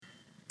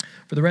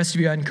For the rest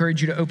of you, I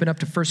encourage you to open up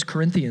to 1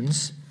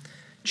 Corinthians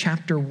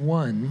chapter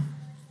 1.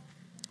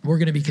 We're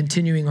going to be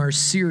continuing our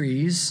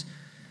series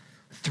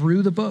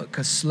through the book,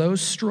 a slow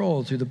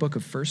stroll through the book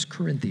of 1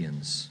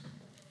 Corinthians.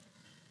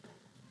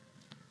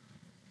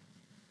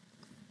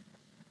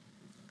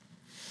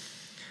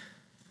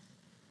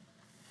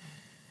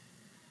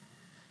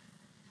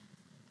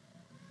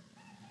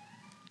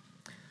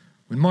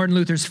 When Martin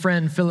Luther's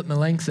friend Philip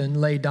Melanchthon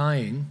lay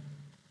dying,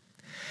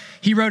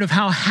 he wrote of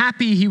how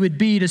happy he would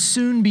be to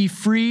soon be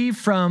free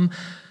from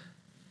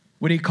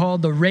what he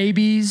called the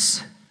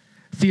rabies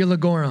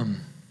theologorum,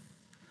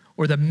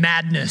 or the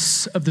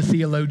madness of the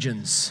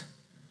theologians.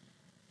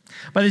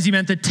 By this he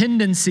meant the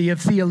tendency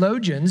of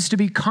theologians to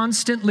be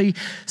constantly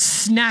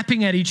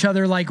snapping at each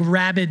other like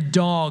rabid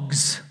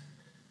dogs.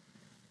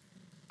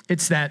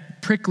 It's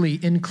that prickly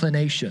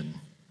inclination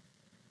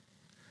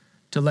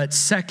to let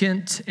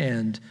second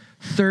and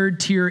third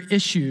tier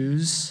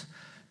issues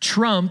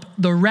trump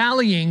the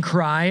rallying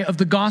cry of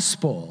the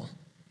gospel.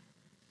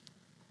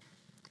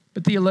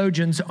 But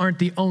theologians aren't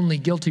the only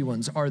guilty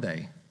ones, are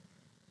they?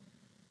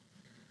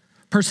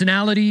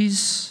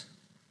 Personalities,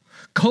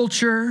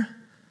 culture,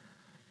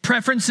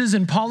 preferences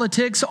in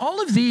politics,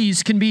 all of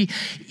these can be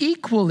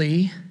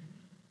equally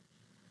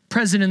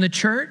present in the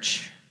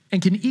church and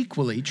can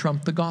equally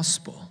trump the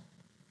gospel.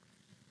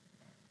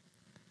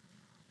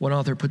 One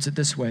author puts it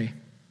this way: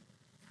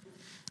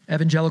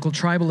 evangelical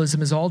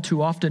tribalism is all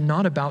too often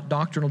not about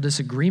doctrinal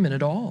disagreement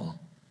at all,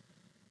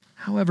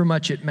 however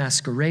much it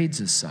masquerades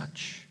as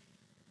such.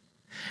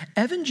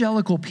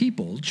 Evangelical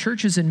people,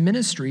 churches, and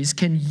ministries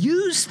can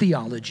use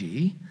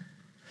theology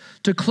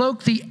to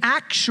cloak the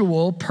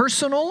actual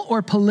personal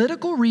or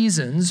political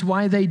reasons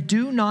why they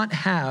do not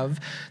have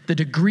the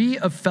degree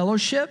of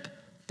fellowship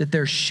that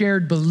their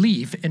shared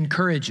belief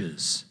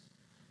encourages.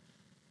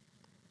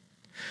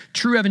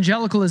 True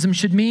evangelicalism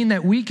should mean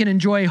that we can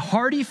enjoy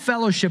hearty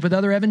fellowship with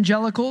other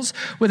evangelicals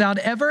without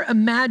ever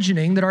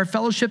imagining that our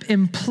fellowship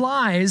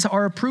implies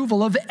our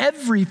approval of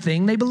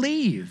everything they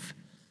believe.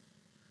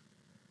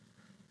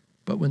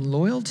 But when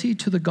loyalty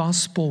to the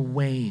gospel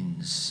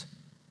wanes,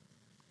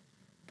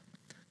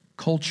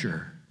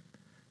 culture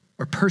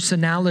or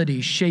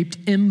personality-shaped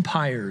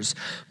empires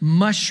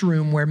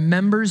mushroom where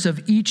members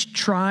of each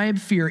tribe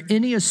fear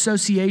any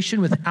association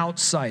with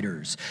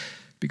outsiders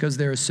because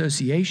their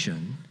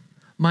association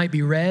might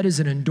be read as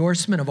an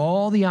endorsement of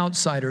all the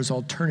outsiders'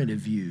 alternative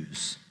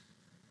views.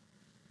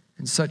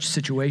 In such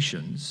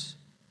situations,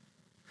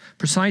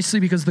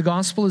 precisely because the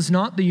gospel is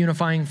not the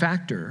unifying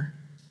factor,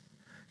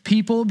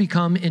 people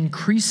become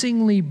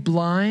increasingly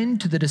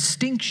blind to the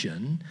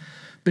distinction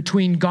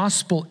between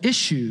gospel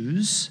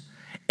issues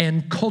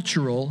and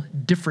cultural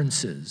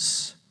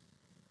differences.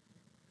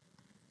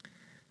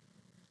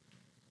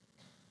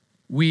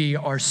 We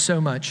are so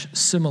much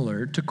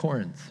similar to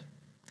Corinth.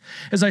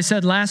 As I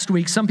said last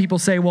week, some people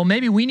say, well,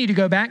 maybe we need to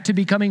go back to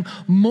becoming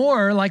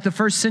more like the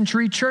first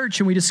century church,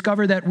 and we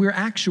discover that we're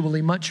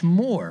actually much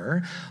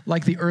more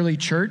like the early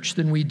church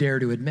than we dare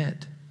to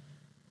admit.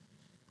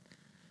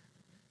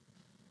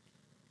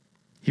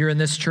 Here in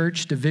this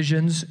church,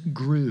 divisions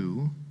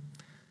grew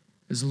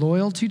as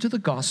loyalty to the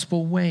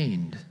gospel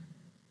waned.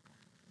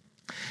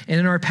 And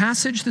in our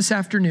passage this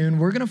afternoon,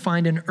 we're going to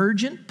find an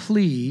urgent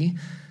plea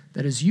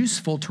that is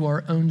useful to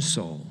our own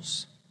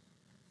souls.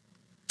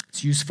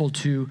 It's useful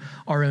to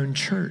our own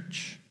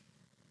church.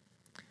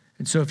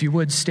 And so if you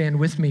would, stand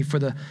with me for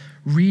the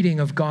reading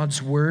of God's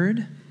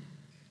word.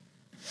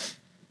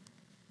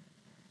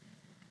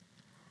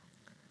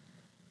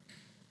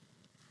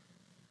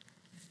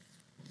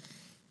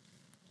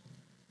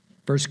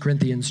 First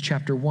Corinthians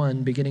chapter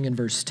 1, beginning in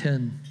verse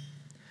 10.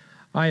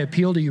 I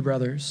appeal to you,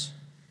 brothers,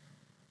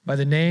 by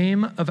the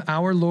name of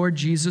our Lord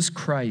Jesus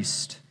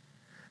Christ,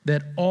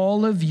 that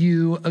all of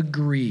you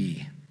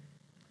agree,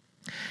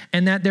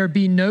 and that there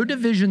be no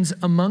divisions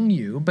among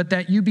you, but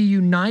that you be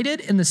united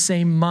in the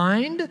same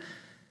mind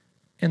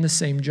and the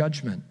same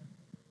judgment.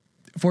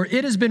 For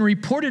it has been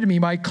reported to me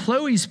by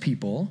Chloe's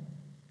people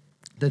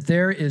that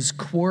there is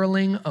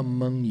quarreling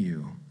among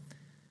you,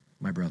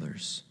 my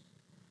brothers.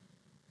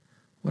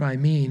 What I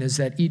mean is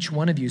that each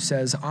one of you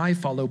says, I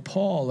follow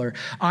Paul, or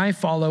I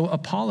follow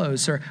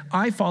Apollos, or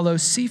I follow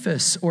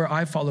Cephas, or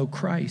I follow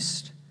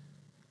Christ.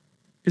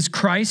 Is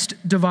Christ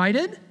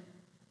divided?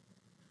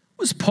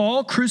 Was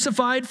Paul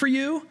crucified for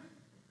you?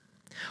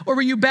 Or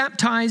were you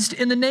baptized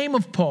in the name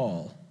of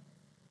Paul?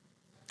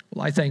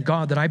 Well, I thank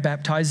God that I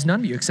baptized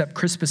none of you except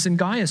Crispus and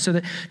Gaius, so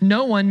that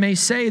no one may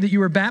say that you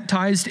were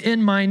baptized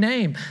in my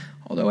name.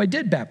 Although I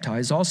did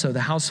baptize also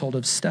the household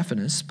of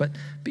Stephanas, but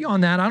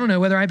beyond that, I don't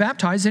know whether I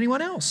baptized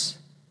anyone else.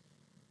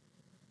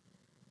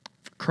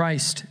 For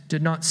Christ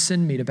did not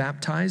send me to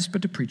baptize,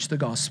 but to preach the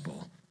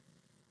gospel,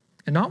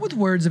 and not with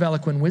words of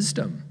eloquent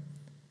wisdom,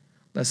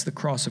 lest the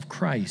cross of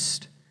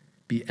Christ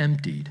be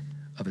emptied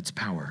of its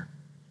power.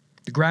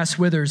 The grass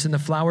withers and the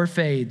flower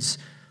fades,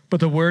 but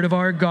the word of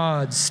our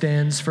God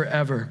stands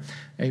forever.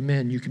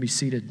 Amen. You can be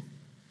seated.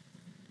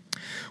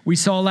 We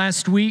saw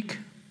last week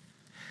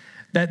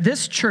that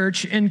this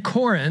church in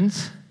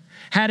Corinth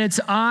had its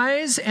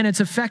eyes and its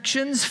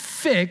affections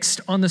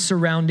fixed on the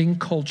surrounding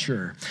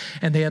culture,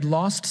 and they had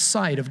lost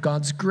sight of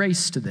God's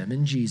grace to them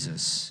in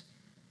Jesus.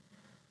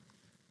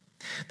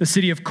 The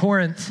city of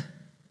Corinth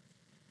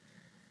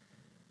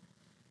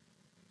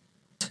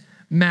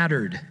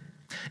mattered.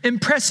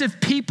 Impressive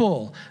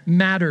people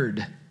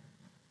mattered.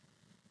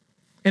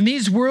 And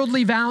these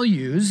worldly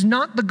values,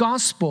 not the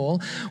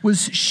gospel,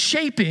 was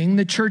shaping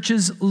the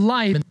church's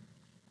life in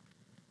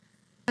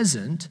the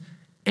present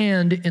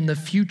and in the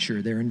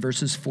future, there in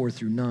verses 4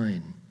 through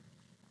 9.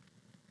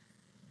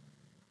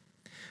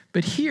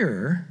 But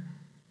here,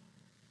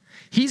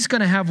 he's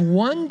going to have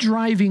one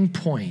driving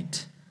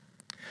point,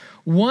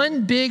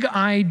 one big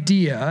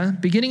idea,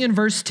 beginning in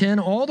verse 10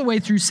 all the way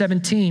through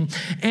 17,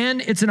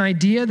 and it's an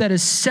idea that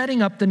is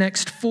setting up the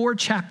next 4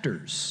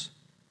 chapters.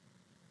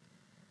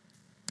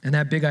 And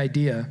that big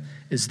idea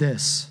is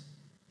this: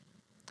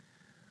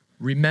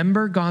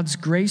 remember God's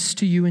grace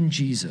to you in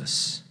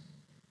Jesus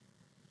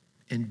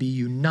and be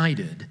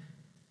united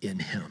in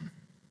him.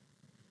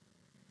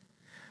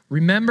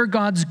 Remember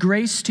God's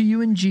grace to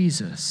you in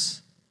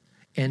Jesus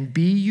and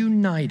be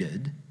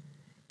united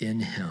in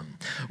him.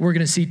 We're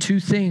going to see 2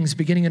 things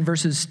beginning in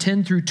verses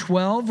 10 through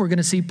 12. We're going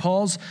to see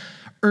Paul's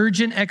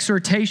urgent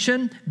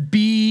exhortation,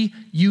 be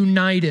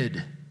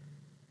united.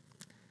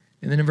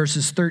 And then in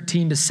verses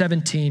 13 to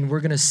 17, we're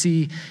going to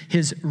see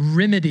his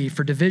remedy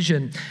for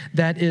division.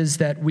 That is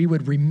that we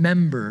would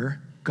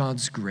remember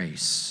God's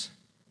grace.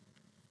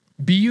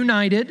 Be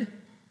united,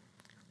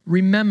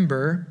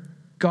 remember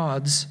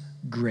God's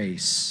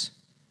grace.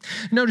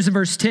 Notice in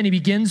verse 10, he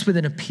begins with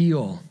an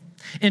appeal,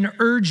 an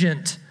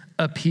urgent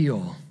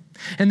appeal.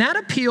 And that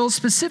appeal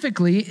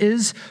specifically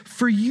is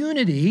for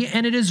unity,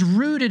 and it is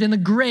rooted in the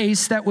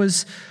grace that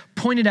was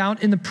pointed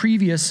out in the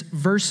previous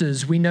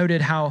verses. We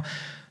noted how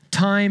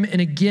time and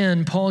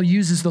again, Paul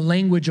uses the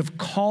language of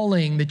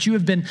calling, that you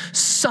have been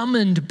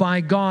summoned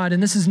by God.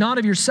 And this is not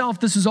of yourself.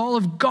 This is all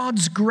of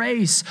God's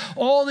grace.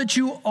 All that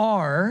you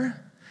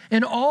are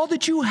and all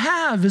that you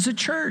have as a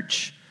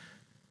church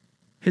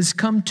has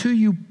come to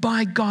you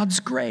by God's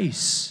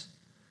grace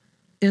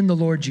in the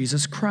Lord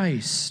Jesus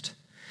Christ.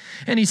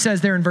 And he says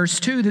there in verse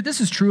 2 that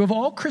this is true of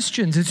all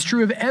Christians. It's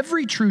true of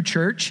every true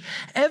church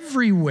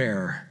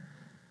everywhere.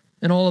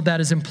 And all of that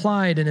is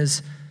implied in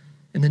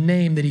the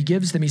name that he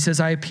gives them. He says,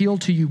 I appeal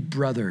to you,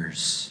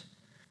 brothers.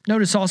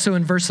 Notice also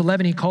in verse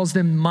 11, he calls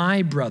them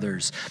my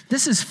brothers.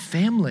 This is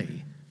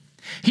family.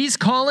 He's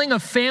calling a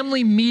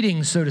family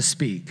meeting, so to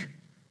speak.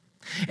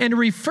 And to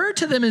refer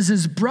to them as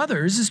his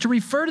brothers is to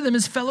refer to them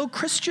as fellow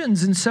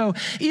Christians. And so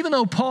even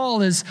though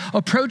Paul is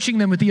approaching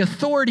them with the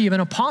authority of an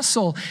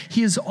apostle,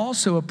 he is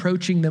also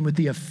approaching them with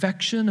the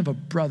affection of a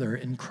brother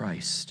in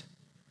Christ.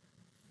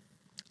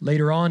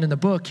 Later on in the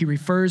book, he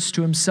refers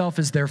to himself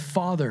as their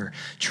father,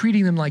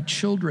 treating them like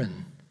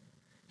children.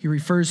 He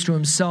refers to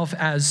himself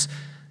as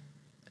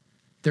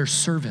their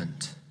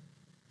servant.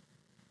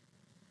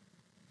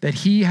 That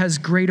he has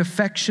great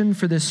affection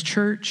for this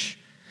church,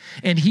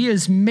 and he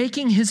is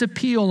making his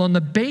appeal on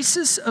the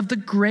basis of the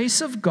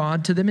grace of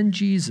God to them in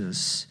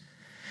Jesus.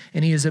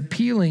 And he is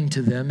appealing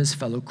to them as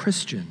fellow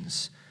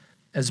Christians,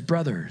 as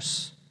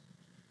brothers,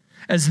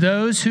 as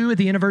those who, at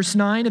the end of verse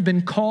 9, have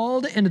been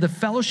called into the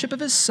fellowship of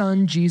his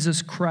Son,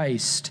 Jesus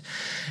Christ.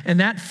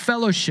 And that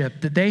fellowship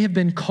that they have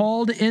been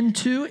called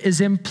into is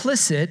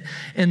implicit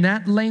in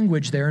that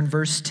language there in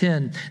verse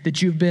 10,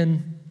 that you've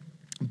been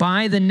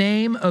by the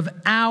name of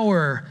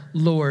our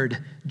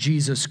Lord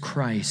Jesus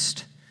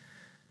Christ.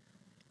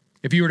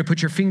 If you were to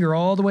put your finger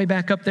all the way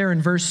back up there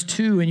in verse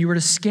 2 and you were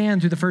to scan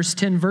through the first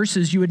 10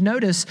 verses, you would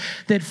notice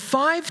that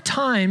 5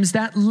 times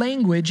that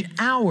language,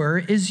 our,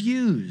 is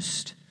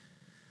used.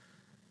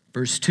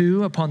 Verse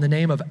 2, upon the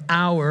name of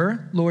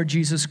our Lord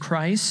Jesus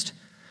Christ,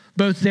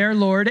 both their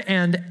Lord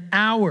and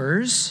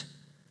ours.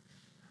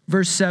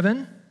 Verse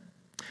 7,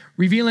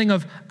 revealing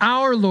of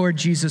our Lord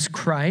Jesus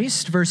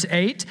Christ. Verse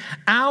 8,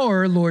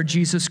 our Lord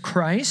Jesus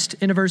Christ.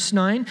 In verse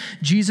 9,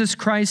 Jesus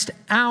Christ,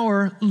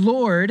 our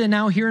Lord. And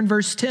now here in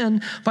verse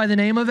 10, by the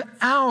name of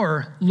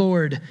our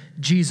Lord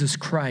Jesus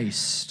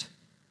Christ.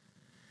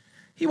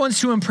 He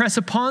wants to impress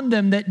upon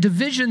them that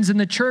divisions in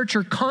the church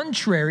are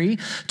contrary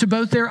to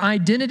both their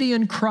identity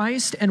in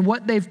Christ and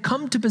what they've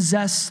come to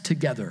possess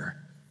together.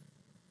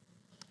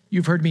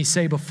 You've heard me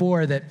say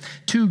before that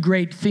 2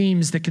 great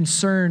themes that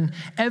concern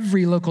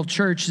every local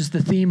church is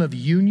the theme of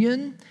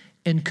union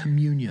and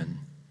communion.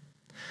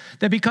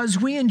 That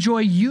because we enjoy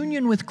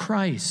union with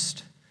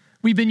Christ,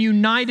 we've been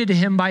united to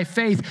him by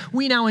faith,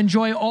 we now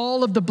enjoy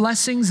all of the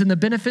blessings and the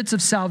benefits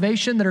of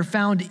salvation that are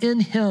found in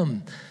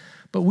him.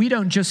 But we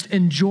don't just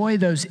enjoy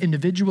those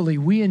individually,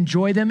 we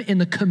enjoy them in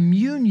the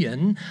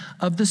communion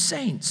of the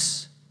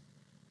saints.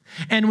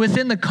 And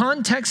within the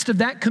context of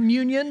that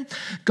communion,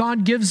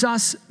 God gives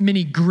us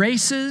many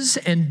graces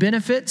and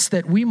benefits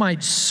that we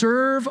might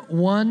serve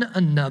one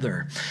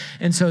another.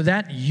 And so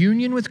that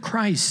union with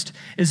Christ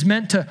is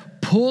meant to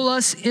pull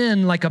us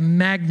in like a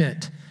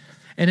magnet.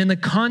 And in the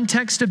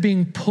context of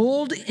being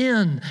pulled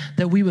in,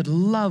 that we would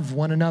love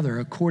one another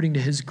according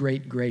to his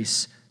great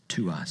grace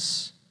to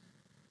us.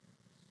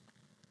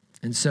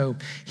 And so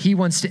he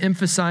wants to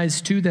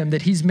emphasize to them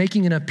that he's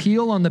making an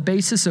appeal on the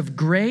basis of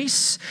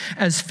grace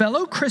as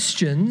fellow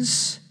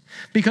Christians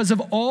because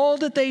of all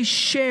that they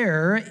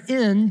share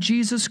in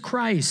Jesus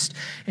Christ.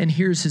 And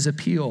here's his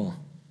appeal: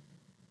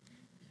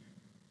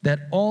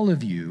 that all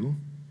of you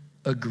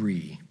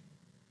agree.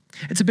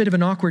 It's a bit of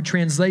an awkward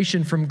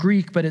translation from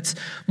Greek, but it's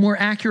more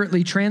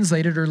accurately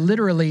translated, or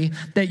literally,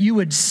 that you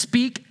would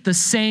speak the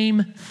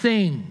same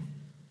thing.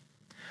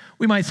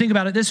 We might think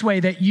about it this way,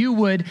 that you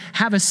would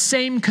have a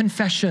same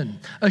confession,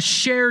 a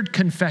shared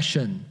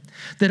confession,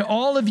 that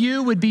all of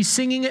you would be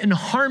singing in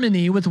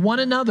harmony with one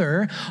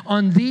another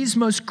on these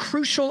most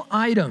crucial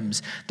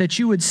items, that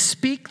you would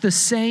speak the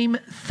same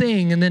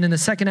thing. And then in the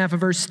second half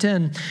of verse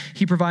 10,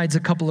 he provides a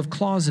couple of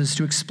clauses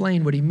to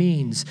explain what he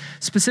means.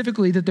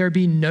 Specifically, that there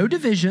be no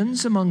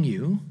divisions among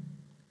you,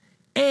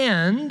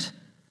 and,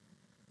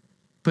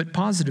 put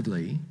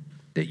positively,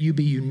 that you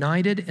be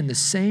united in the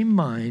same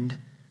mind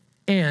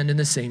and in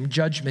the same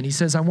judgment. He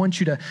says,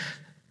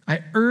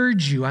 I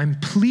urge you, I'm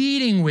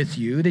pleading with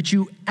you that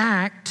you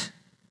act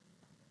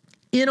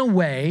in a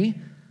way,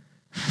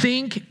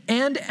 think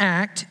and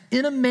act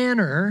in a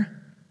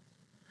manner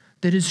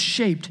that is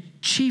shaped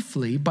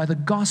chiefly by the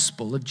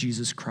gospel of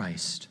Jesus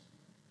Christ.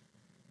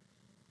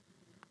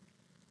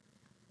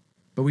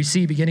 But we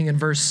see, beginning in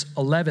verse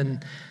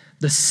 11,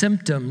 the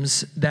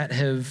symptoms that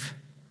have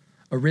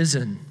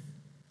arisen.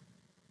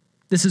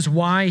 This is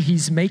why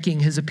he's making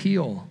his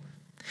appeal.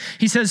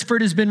 He says, for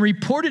it has been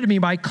reported to me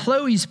by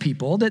Chloe's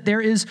people that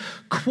there is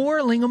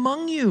quarreling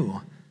among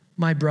you,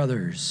 my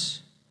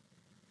brothers.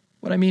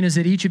 What I mean is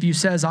that each of you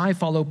says, I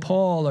follow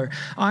Paul, or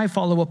I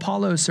follow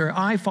Apollos, or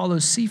I follow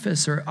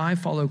Cephas, or I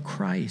follow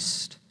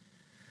Christ.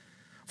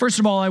 First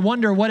of all, I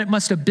wonder what it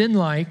must have been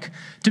like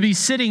to be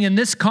sitting in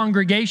this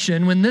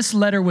congregation when this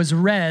letter was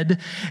read,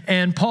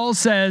 and Paul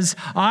says,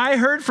 I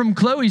heard from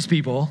Chloe's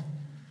people,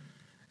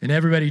 and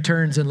everybody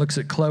turns and looks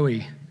at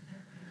Chloe.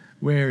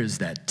 Where is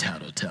that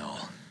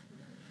tattletale?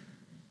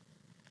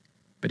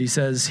 But he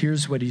says,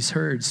 here's what he's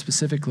heard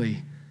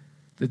specifically,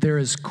 that there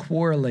is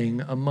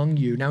quarreling among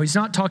you. Now, he's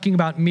not talking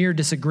about mere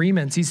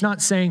disagreements. He's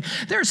not saying,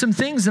 there are some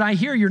things that I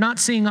hear you're not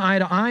seeing eye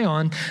to eye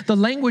on. The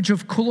language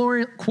of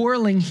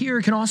quarreling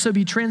here can also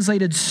be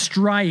translated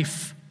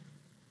strife,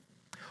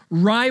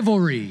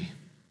 rivalry,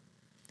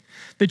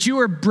 that you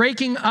are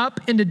breaking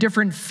up into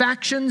different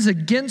factions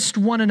against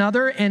one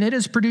another, and it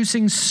is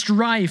producing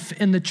strife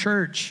in the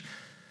church.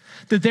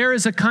 That there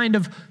is a kind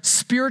of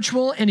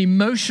spiritual and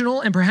emotional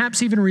and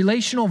perhaps even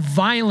relational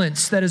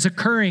violence that is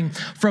occurring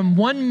from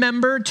one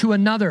member to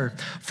another,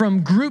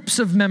 from groups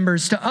of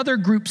members to other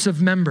groups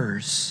of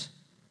members.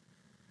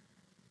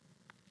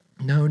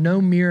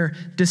 No mere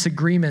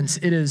disagreements.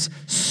 It is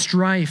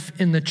strife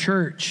in the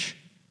church.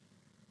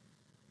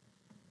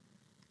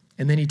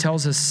 And then he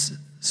tells us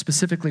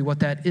specifically what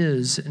that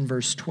is in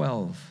verse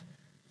 12.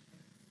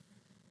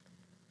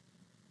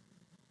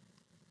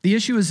 The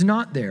issue is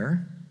not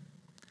there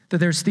that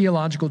there's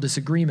theological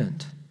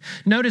disagreement.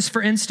 Notice,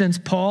 for instance,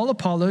 Paul,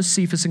 Apollos,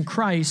 Cephas, and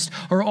Christ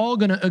are all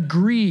going to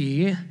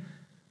agree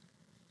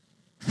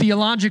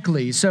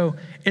theologically. So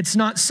it's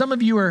not some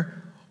of you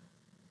are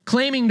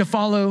claiming to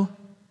follow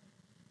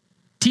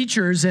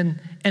teachers and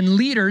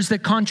leaders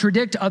that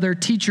contradict other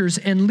teachers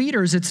and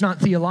leaders. It's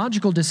not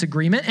theological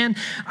disagreement. And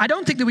I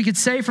don't think that we could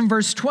say from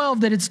verse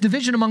 12 that it's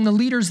division among the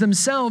leaders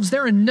themselves.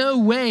 They're in no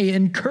way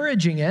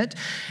encouraging it.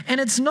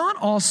 And it's not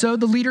also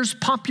the leaders'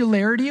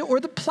 popularity or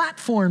the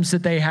platforms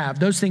that they have.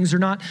 Those things are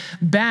not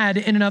bad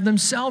in and of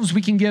themselves.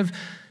 We can give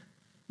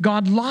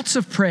God lots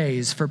of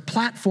praise for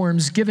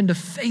platforms given to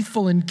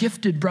faithful and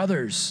gifted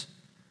brothers.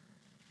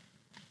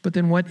 But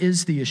then what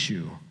is the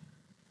issue?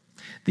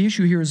 The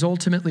issue here is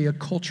ultimately a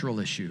cultural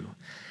issue.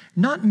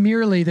 Not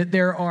merely that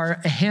there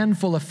are a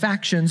handful of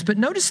factions, but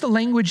notice the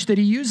language that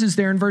he uses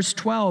there in verse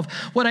 12.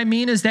 What I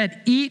mean is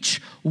that each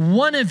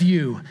one of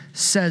you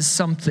says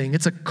something.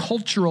 It's a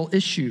cultural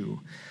issue.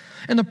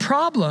 And the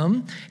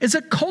problem is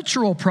a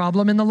cultural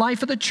problem in the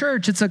life of the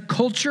church. It's a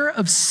culture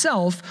of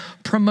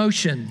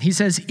self-promotion. He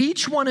says,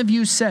 each one of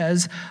you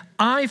says,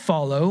 I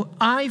follow,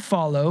 I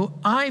follow,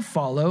 I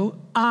follow,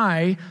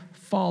 I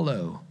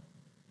follow,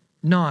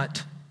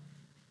 not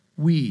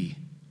we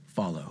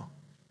follow.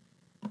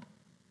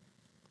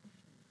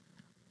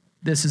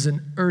 This is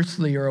an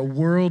earthly or a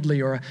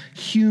worldly or a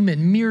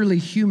human, merely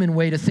human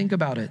way to think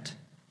about it.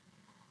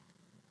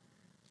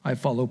 I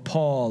follow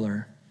Paul,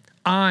 or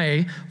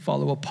I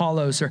follow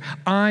Apollos, or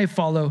I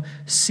follow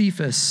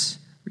Cephas,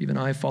 or even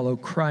I follow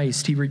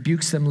Christ. He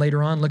rebukes them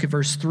later on. Look at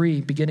verse 3,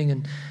 beginning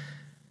in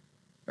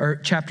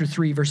chapter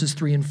 3, verses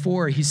 3 and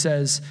 4. He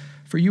says,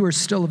 for you are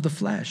still of the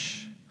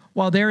flesh.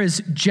 While there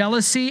is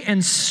jealousy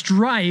and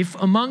strife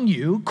among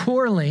you,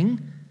 quarreling,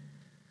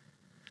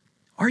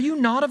 are you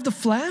not of the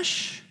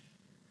flesh?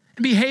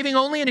 And behaving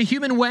only in a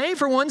human way?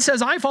 For one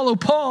says, I follow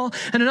Paul,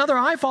 and another,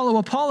 I follow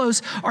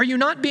Apollos. Are you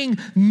not being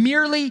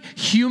merely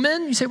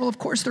human? You say, well, of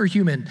course they're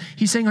human.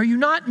 He's saying, are you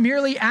not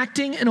merely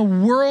acting in a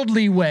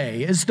worldly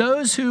way as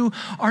those who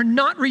are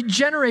not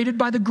regenerated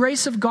by the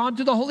grace of God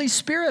through the Holy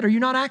Spirit? Are you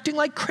not acting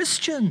like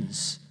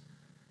Christians?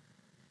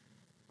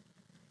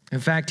 In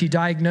fact, he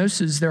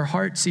diagnoses their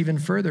hearts even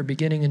further,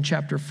 beginning in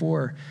chapter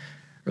 4,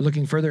 or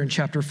looking further in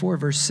chapter 4,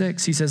 verse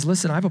 6. He says,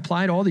 listen, I've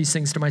applied all these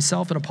things to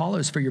myself and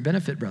Apollos for your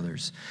benefit,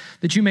 brothers,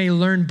 that you may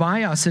learn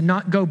by us and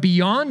not go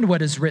beyond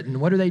what is written.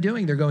 What are they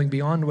doing? They're going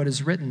beyond what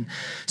is written,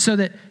 so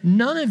that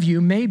none of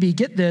you may be,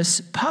 get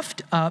this,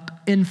 puffed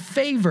up in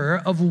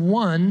favor of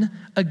one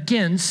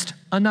against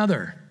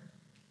another.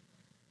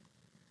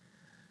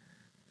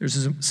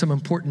 There's some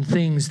important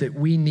things that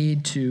we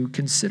need to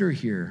consider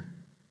here.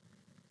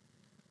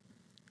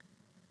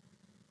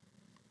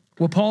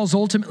 What Paul's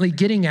ultimately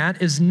getting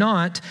at is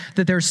not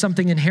that there's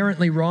something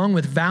inherently wrong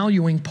with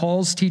valuing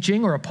Paul's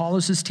teaching or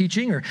Apollos'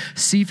 teaching or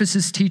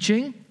Cephas'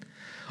 teaching.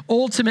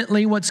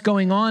 Ultimately, what's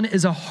going on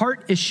is a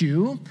heart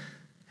issue.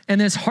 And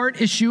this heart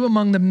issue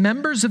among the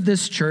members of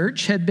this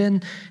church had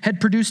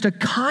produced a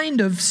kind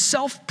of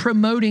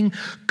self-promoting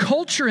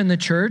culture in the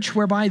church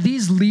whereby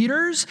these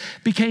leaders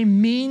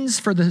became means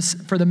for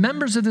the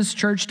members of this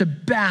church to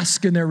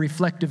bask in their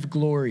reflective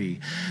glory.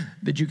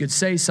 That you could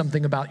say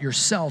something about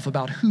yourself,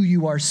 about who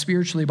you are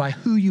spiritually, by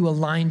who you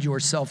aligned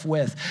yourself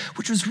with,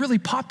 which was really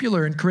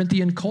popular in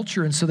Corinthian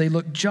culture. And so they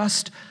looked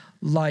just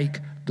like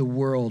the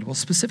world. Well,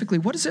 specifically,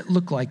 what does it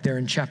look like there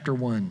in chapter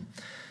 1?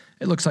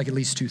 It looks like at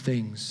least two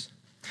things.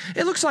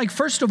 It looks like,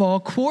 first of all,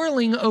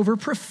 quarreling over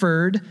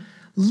preferred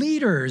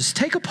leaders.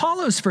 Take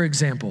Apollos, for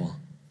example.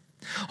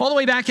 All the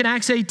way back in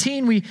Acts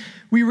 18, we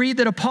read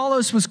that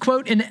Apollos was,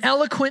 quote, an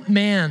eloquent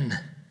man.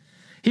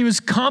 He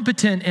was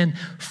competent and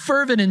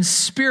fervent in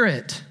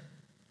spirit.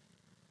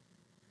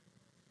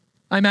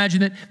 I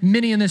imagine that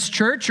many in this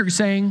church are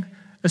saying,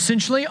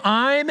 essentially,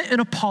 I'm an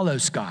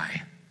Apollos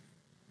guy.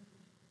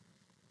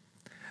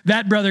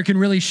 That brother can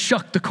really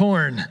shuck the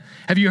corn.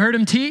 Have you heard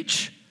him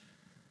teach?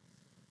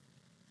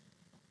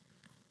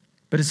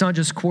 But it's not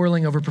just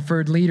quarreling over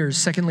preferred leaders.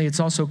 Secondly, it's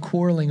also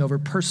quarreling over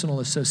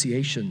personal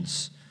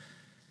associations.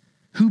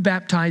 Who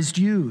baptized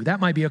you? That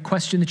might be a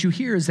question that you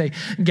hear as they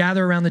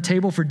gather around the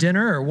table for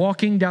dinner or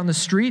walking down the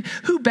street.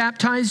 Who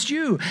baptized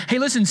you? Hey,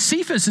 listen,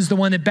 Cephas is the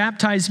one that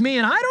baptized me,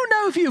 and I don't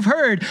know if you've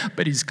heard,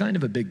 but he's kind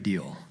of a big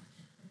deal.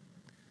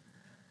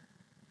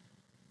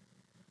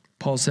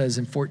 Paul says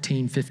in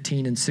 14,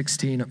 15, and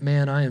 16,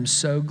 man, I am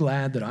so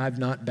glad that I've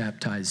not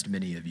baptized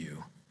many of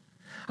you.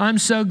 I'm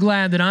so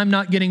glad that I'm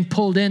not getting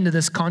pulled into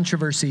this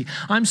controversy.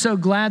 I'm so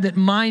glad that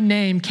my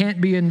name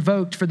can't be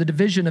invoked for the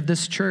division of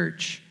this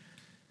church.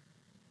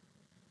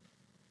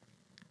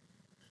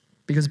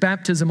 Because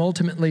baptism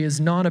ultimately is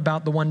not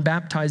about the one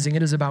baptizing.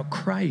 It is about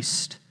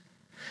Christ.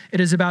 It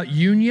is about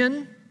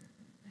union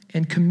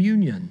and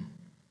communion.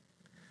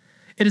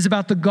 It is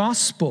about the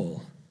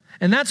gospel.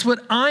 And that's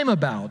what I'm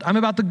about. I'm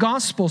about the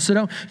gospel.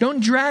 So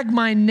don't drag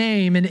my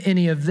name in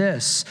any of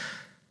this.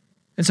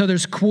 And so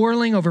there's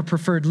quarreling over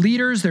preferred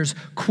leaders. There's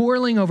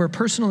quarreling over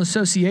personal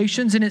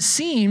associations. And it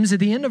seems at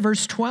the end of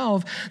verse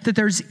 12 that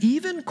there's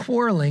even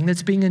quarreling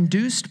that's being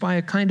induced by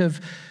a kind of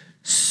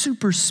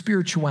super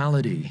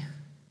spirituality.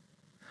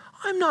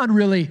 I'm not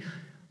really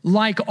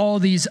like all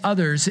these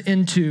others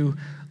into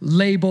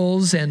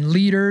labels and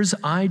leaders.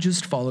 I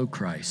just follow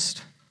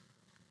Christ.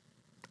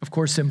 Of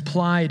course,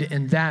 implied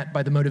in that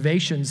by the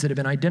motivations that have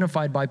been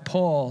identified by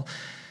Paul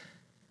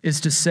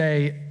is to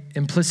say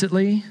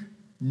implicitly,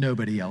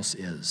 nobody else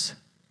is.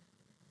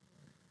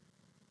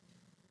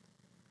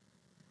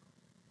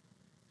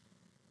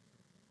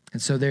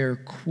 And so they're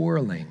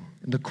quarreling.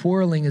 And the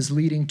quarreling is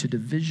leading to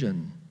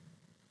division.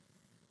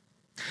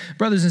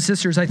 Brothers and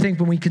sisters, I think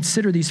when we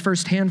consider these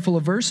first handful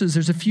of verses,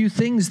 there's a few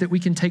things that we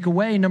can take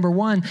away. Number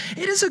one,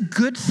 it is a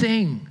good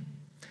thing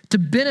to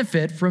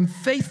benefit from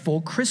faithful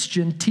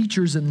Christian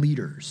teachers and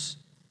leaders.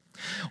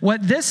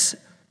 What this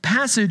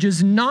passage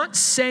is not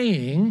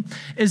saying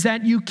is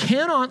that you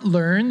cannot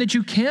learn, that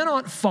you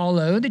cannot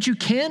follow, that you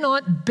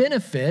cannot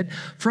benefit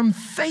from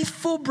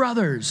faithful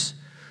brothers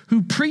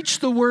who preach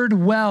the word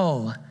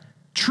well,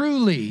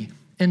 truly,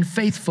 and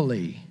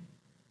faithfully.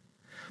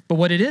 But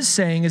what it is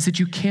saying is that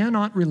you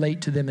cannot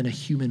relate to them in a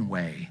human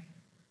way.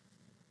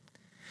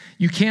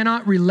 You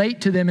cannot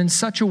relate to them in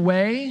such a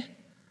way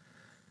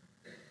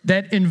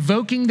that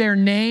invoking their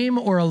name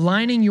or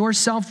aligning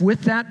yourself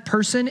with that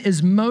person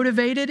is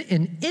motivated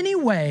in any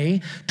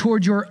way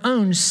toward your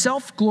own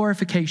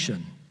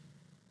self-glorification.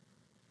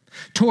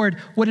 Toward,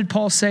 what did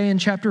Paul say in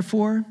chapter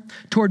 4?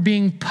 Toward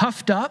being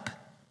puffed up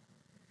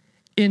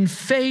in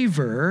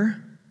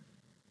favor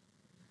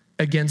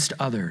against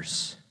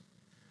others.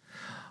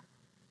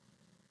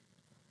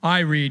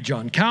 I read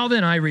John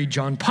Calvin, I read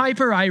John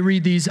Piper, I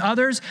read these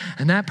others,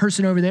 and that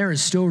person over there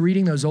is still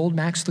reading those old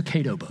Max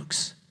Lucado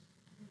books.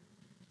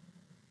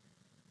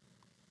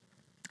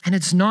 And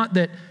it's not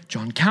that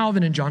John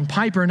Calvin and John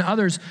Piper and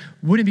others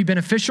wouldn't be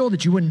beneficial,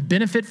 that you wouldn't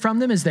benefit from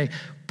them as they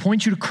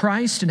point you to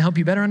Christ and help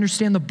you better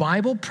understand the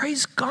Bible.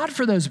 Praise God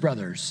for those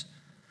brothers.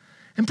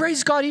 And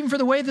praise God even for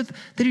the way that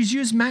he's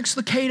used Max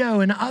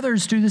Lucado and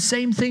others to do the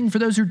same thing for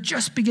those who are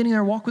just beginning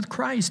their walk with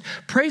Christ.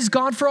 Praise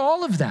God for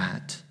all of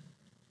that.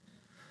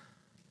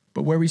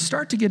 But where we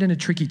start to get into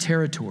tricky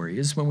territory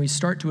is when we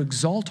start to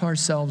exalt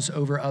ourselves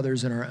over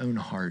others in our own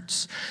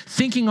hearts,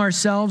 thinking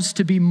ourselves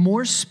to be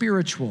more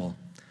spiritual,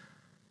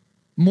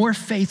 more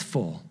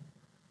faithful,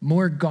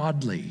 more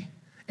godly,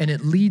 and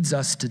it leads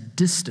us to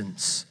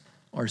distance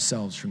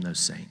ourselves from those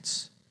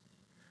saints.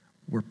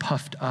 We're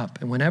puffed up,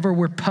 and whenever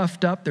we're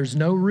puffed up, there's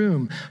no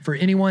room for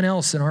anyone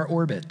else in our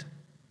orbit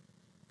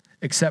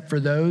except for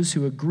those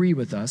who agree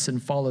with us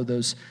and follow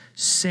those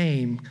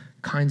same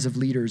kinds of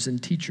leaders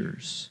and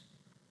teachers.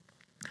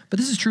 But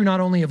this is true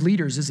not only of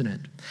leaders, isn't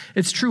it?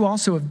 It's true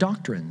also of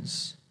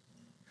doctrines.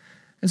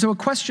 And so a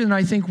question that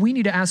I think we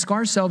need to ask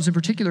ourselves in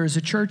particular as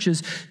a church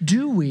is,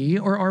 do we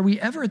or are we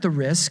ever at the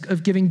risk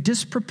of giving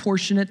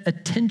disproportionate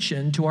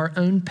attention to our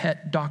own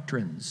pet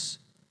doctrines?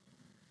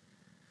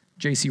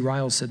 J.C.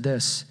 Ryle said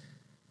this.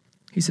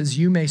 He says,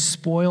 "You may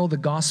spoil the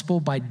gospel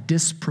by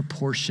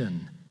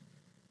disproportion.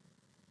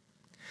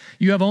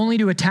 You have only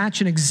to attach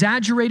an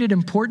exaggerated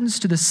importance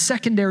to the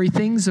secondary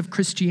things of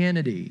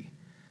Christianity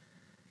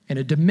and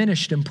a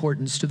diminished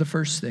importance to the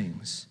first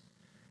things,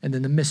 and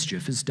then the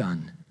mischief is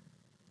done.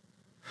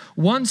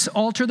 Once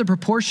alter the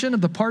proportion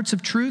of the parts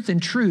of truth,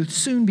 and truth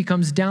soon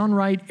becomes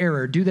downright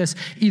error. Do this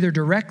either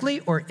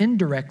directly or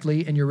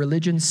indirectly, and your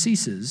religion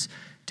ceases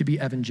to be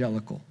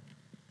evangelical.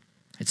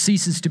 It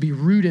ceases to be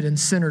rooted and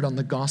centered on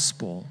the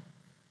gospel."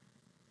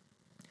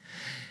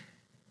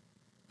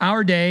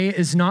 Our day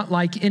is not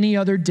like any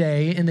other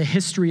day in the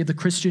history of the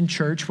Christian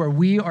church where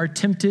we are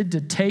tempted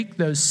to take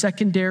those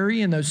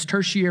secondary and those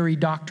tertiary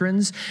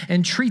doctrines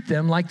and treat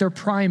them like they're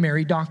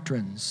primary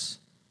doctrines,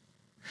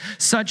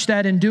 such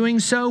that in doing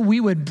so, we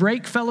would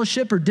break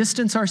fellowship or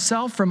distance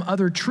ourselves from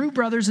other true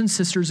brothers and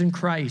sisters in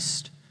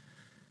Christ.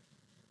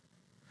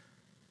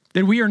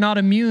 That we are not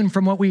immune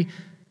from what we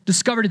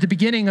discovered at the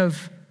beginning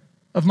of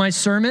my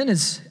sermon,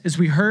 as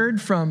we heard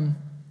from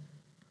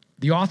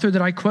the author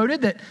that I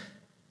quoted, that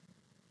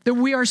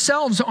we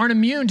ourselves aren't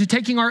immune to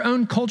taking our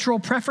own cultural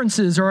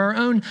preferences or our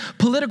own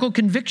political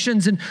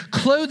convictions and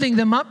clothing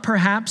them up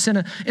perhaps in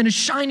a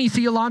shiny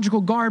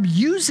theological garb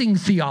using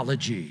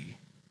theology.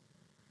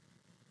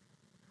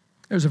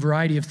 There's a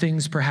variety of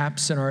things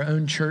perhaps in our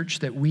own church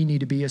that we need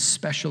to be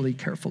especially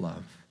careful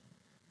of.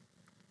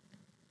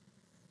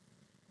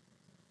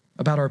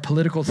 About our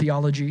political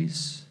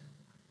theologies,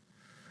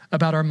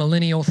 about our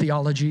millennial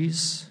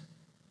theologies,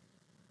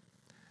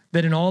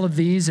 that in all of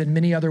these and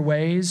many other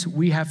ways,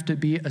 we have to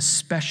be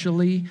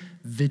especially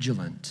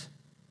vigilant.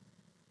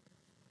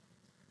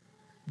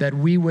 That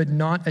we would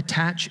not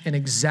attach an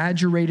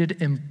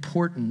exaggerated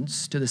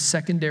importance to the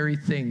secondary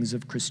things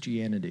of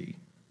Christianity.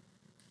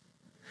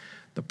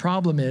 The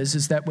problem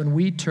is that when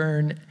we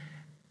turn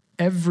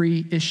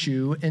every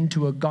issue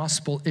into a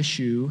gospel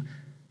issue,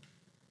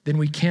 then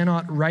we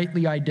cannot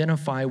rightly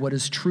identify what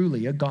is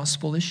truly a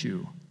gospel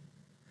issue.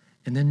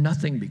 And then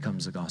nothing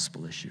becomes a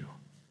gospel issue.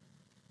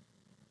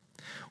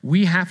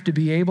 We have to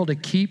be able to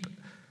keep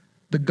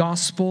the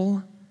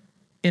gospel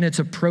in its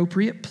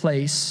appropriate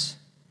place,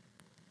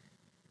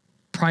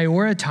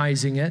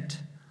 prioritizing it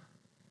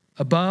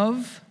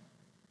above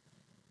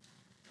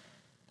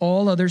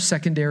all other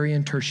secondary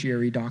and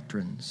tertiary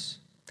doctrines.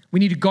 We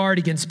need to guard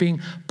against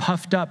being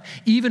puffed up,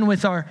 even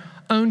with our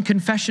own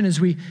confession as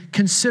we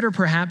consider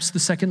perhaps the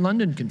Second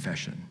London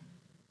Confession.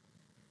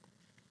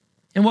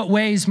 In what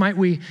ways might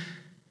we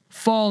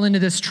fall into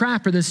this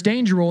trap or this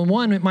danger? Well,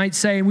 one, it might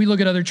say, we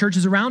look at other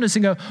churches around us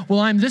and go, well,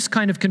 I'm this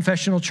kind of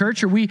confessional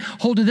church, or we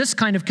hold to this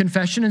kind of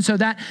confession, and so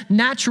that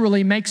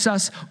naturally makes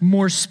us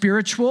more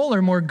spiritual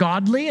or more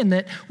godly, and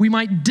that we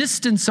might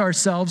distance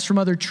ourselves from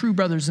other true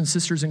brothers and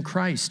sisters in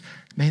Christ.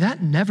 May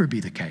that never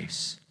be the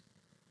case.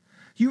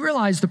 You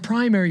realize the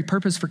primary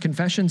purpose for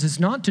confessions is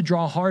not to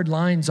draw hard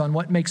lines on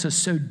what makes us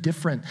so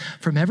different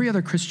from every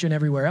other Christian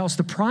everywhere else.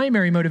 The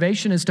primary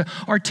motivation is to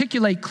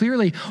articulate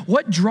clearly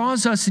what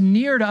draws us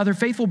near to other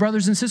faithful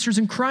brothers and sisters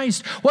in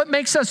Christ, what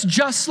makes us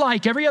just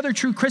like every other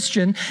true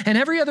Christian and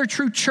every other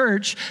true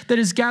church that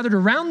is gathered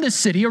around this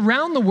city,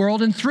 around the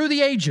world, and through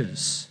the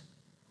ages.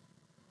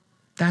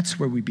 That's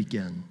where we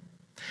begin.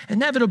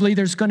 Inevitably,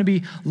 there's going to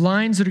be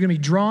lines that are going to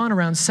be drawn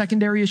around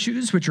secondary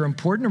issues, which are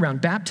important,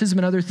 around baptism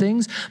and other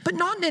things, but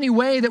not in any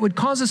way that would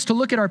cause us to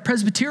look at our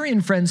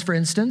Presbyterian friends, for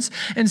instance,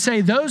 and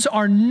say those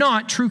are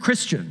not true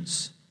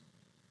Christians,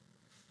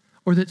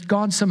 or that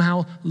God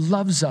somehow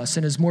loves us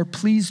and is more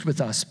pleased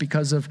with us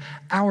because of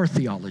our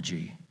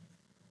theology.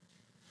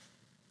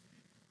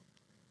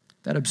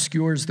 That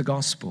obscures the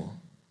gospel.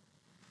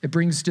 It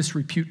brings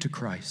disrepute to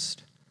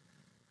Christ.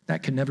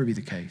 That can never be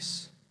the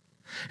case.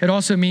 It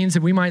also means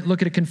that we might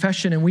look at a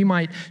confession and we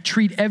might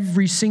treat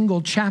every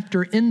single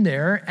chapter in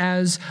there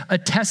as a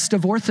test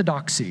of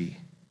orthodoxy.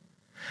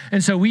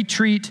 And so we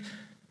treat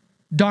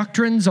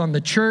doctrines on the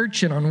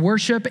church and on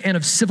worship and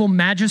of civil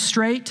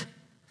magistrate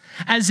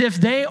as if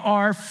they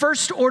are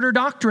first order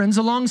doctrines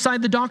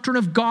alongside the doctrine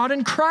of God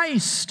and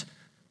Christ.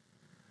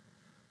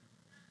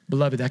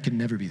 Beloved, that can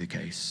never be the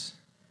case.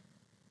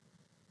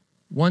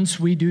 Once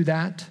we do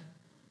that,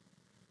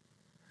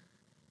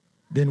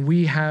 then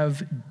we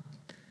have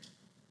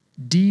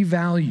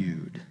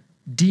devalued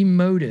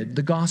demoted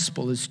the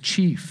gospel as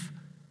chief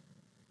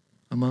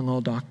among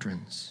all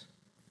doctrines.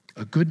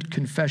 A good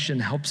confession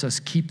helps us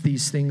keep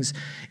these things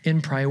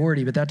in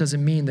priority, but that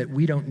doesn't mean that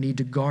we don't need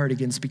to guard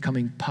against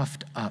becoming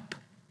puffed up.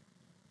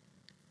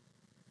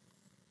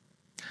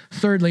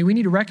 Thirdly, we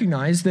need to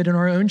recognize that in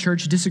our own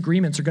church,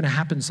 disagreements are going to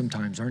happen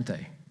sometimes, aren't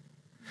they?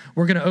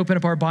 We're going to open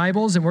up our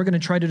Bibles and we're going to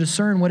try to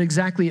discern what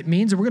exactly it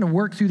means, and we're going to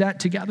work through that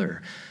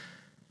together.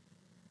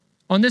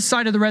 On this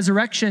side of the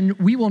resurrection,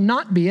 we will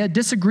not be a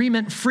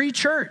disagreement-free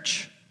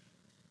church.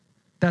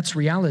 That's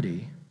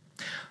reality.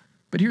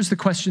 But here's the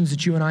questions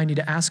that you and I need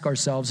to ask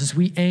ourselves as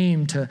we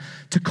aim to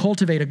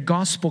cultivate a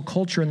gospel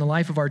culture in the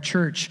life of our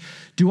church.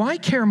 Do I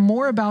care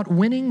more about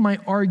winning my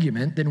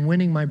argument than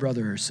winning my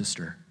brother or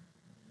sister?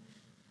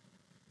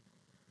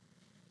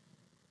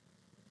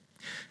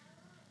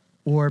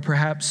 Or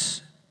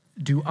perhaps,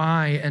 do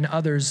I and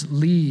others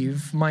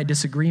leave my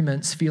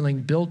disagreements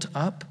feeling built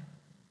up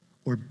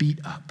or beat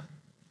up?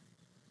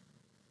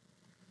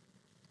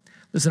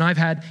 Listen, I've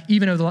had,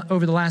 even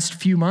over the last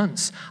few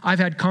months, I've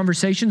had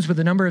conversations with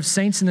a number of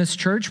saints in this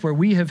church where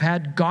we have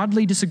had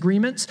godly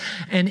disagreements,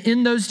 and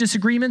in those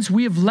disagreements,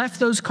 we have left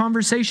those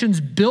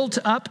conversations built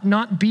up,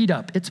 not beat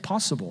up. It's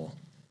possible.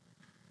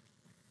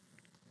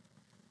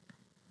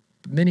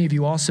 But many of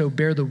you also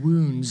bear the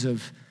wounds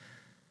of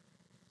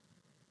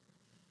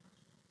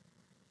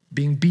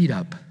being beat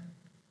up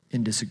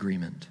in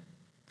disagreement.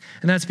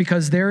 And that's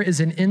because there is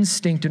an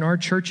instinct in our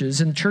churches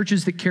and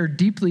churches that care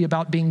deeply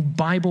about being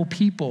Bible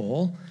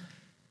people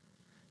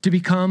to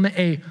become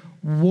a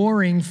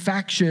warring,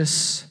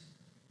 factious,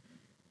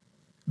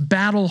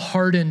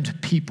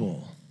 battle-hardened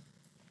people.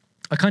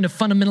 A kind of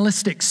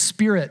fundamentalistic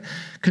spirit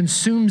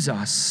consumes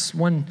us.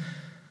 One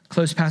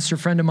close pastor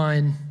friend of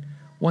mine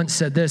once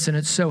said this, and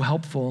it's so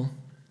helpful.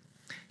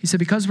 He said,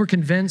 because we're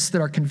convinced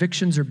that our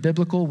convictions are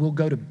biblical, we'll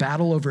go to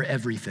battle over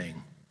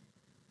everything.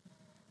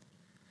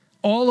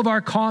 All of our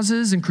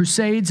causes and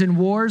crusades and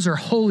wars are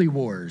holy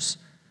wars.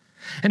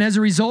 And as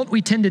a result, we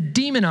tend to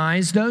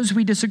demonize those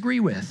we disagree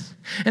with.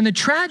 And the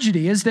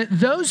tragedy is that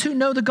those who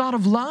know the God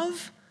of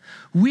love,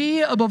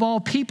 we above all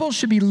people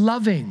should be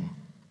loving.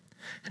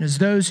 And as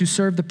those who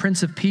serve the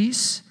Prince of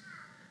Peace,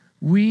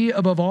 we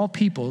above all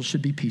people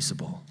should be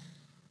peaceable.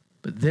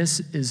 But this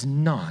is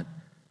not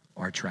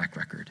our track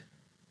record.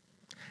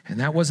 And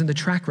that wasn't the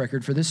track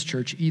record for this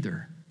church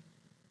either.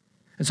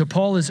 And so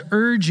Paul is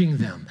urging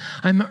them,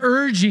 I'm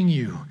urging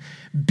you,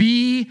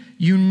 be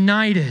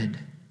united.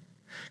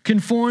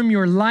 Conform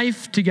your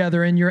life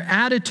together and your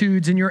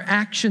attitudes and your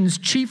actions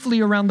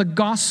chiefly around the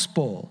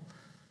gospel.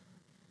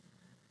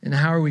 And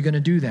how are we going to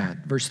do that?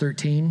 Verse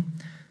 13,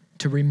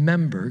 to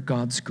remember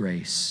God's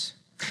grace.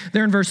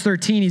 There in verse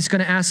 13, he's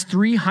going to ask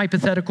three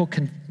hypothetical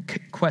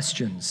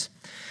questions.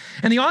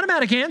 And the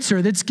automatic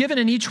answer that's given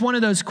in each one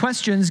of those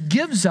questions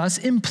gives us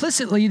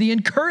implicitly the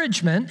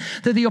encouragement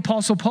that the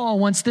Apostle Paul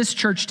wants this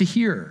church to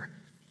hear.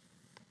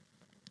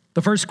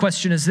 The first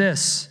question is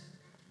this: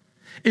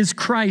 is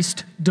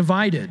Christ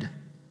divided?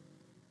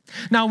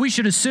 Now, we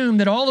should assume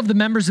that all of the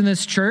members in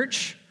this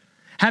church,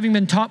 having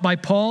been taught by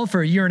Paul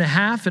for a year and a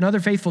half and other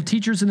faithful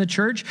teachers in the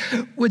church,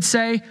 would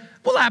say,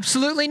 well,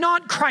 absolutely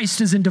not.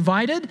 Christ isn't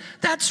divided.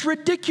 That's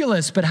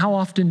ridiculous. But how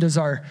often does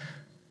our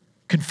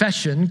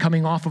confession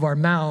coming off of our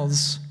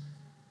mouths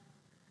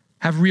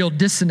have real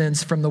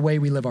dissonance from the way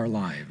we live our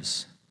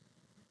lives?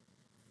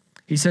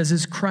 He says,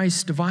 is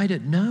Christ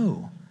divided?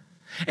 No.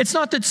 It's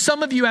not that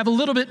some of you have a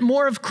little bit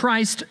more of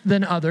Christ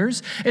than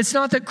others. It's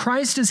not that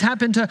Christ has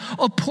happened to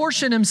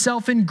apportion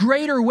himself in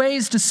greater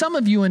ways to some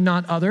of you and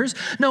not others.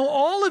 No,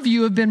 all of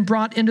you have been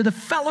brought into the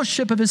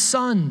fellowship of his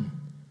Son.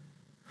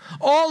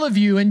 All of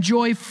you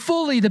enjoy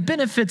fully the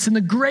benefits and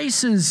the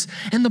graces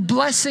and the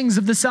blessings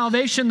of the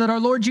salvation that our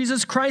Lord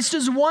Jesus Christ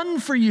has won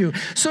for you.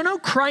 So no,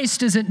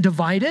 Christ isn't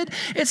divided.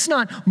 It's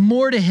not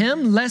more to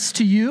him, less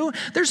to you.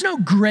 There's no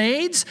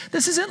grades.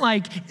 This isn't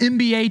like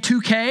NBA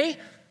 2K.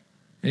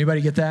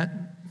 Anybody get that?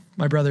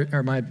 My brother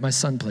or my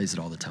son plays it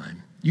all the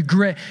time. You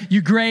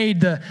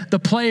grade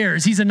the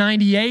players. He's a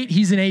 98,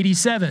 he's an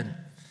 87.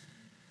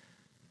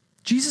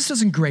 Jesus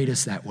doesn't grade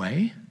us that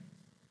way.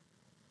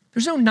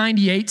 There's no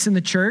 98s in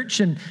the church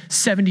and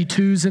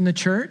 72s in the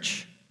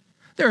church.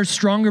 There are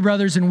stronger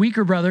brothers and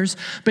weaker brothers,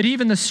 but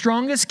even the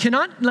strongest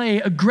cannot lay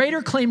a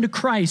greater claim to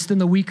Christ than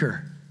the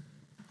weaker.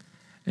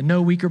 And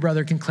no weaker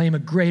brother can claim a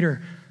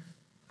greater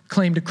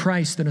claim to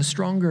Christ than a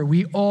stronger.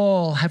 We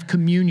all have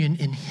communion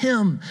in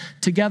him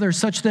together,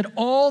 such that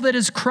all that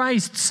is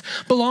Christ's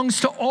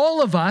belongs to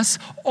all of us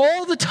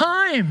all the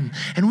time.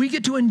 And we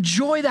get to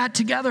enjoy that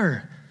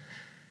together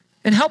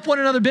and help one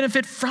another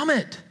benefit from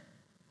it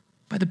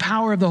by the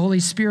power of the Holy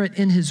Spirit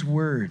in his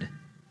word.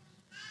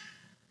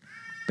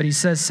 But he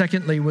says,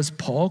 secondly, was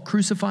Paul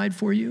crucified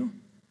for you?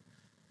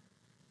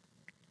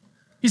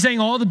 He's saying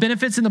all the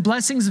benefits and the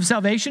blessings of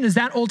salvation, does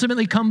that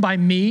ultimately come by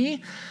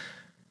me?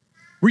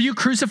 Were you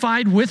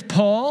crucified with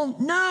Paul?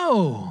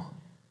 No.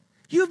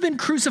 You have been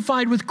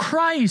crucified with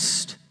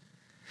Christ.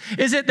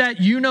 Is it that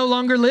you no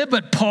longer live,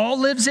 but Paul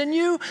lives in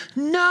you?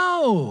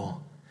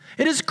 No.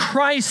 It is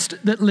Christ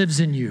that lives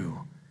in you.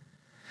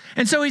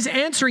 And so he's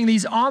answering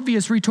these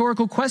obvious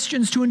rhetorical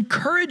questions to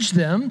encourage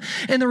them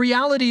in the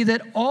reality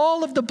that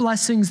all of the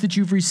blessings that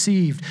you've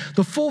received,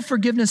 the full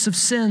forgiveness of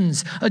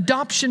sins,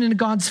 adoption into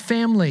God's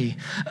family,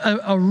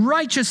 a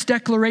righteous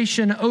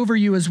declaration over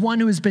you as one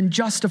who has been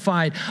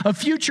justified, a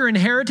future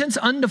inheritance,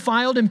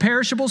 undefiled,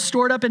 imperishable,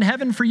 stored up in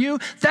heaven for you,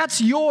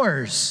 that's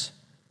yours.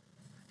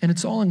 And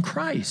it's all in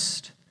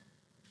Christ.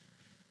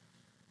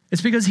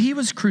 It's because he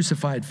was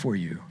crucified for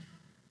you.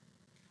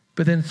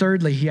 But then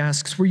thirdly, he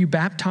asks, were you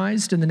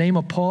baptized in the name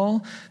of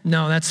Paul?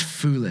 No, that's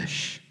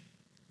foolish.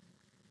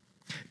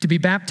 To be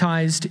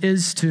baptized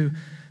is to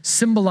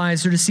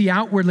symbolize or to see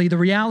outwardly the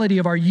reality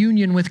of our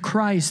union with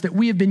Christ, that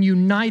we have been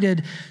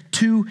united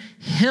to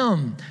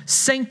him,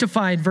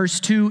 sanctified, verse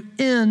 2,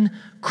 in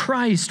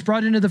Christ,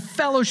 brought into the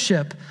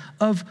fellowship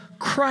of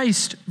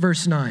Christ,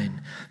 verse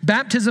 9.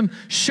 Baptism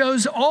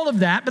shows all of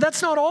that, but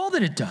that's not all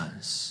that it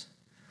does.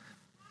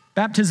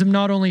 Baptism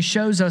not only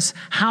shows us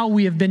how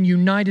we have been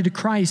united to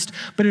Christ,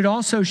 but it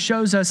also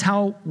shows us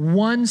how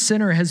one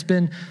sinner has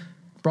been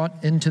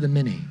brought into the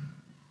many.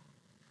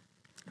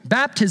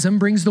 Baptism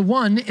brings the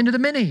one into the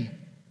many,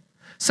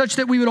 such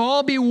that we would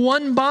all be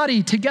one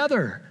body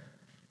together,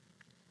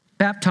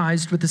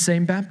 baptized with the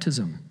same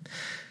baptism.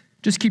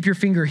 Just keep your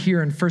finger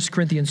here in 1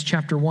 Corinthians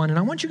chapter 1, and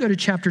I want you to go to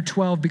chapter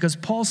 12 because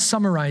Paul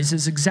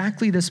summarizes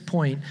exactly this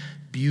point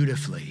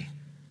beautifully.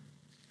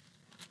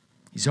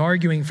 He's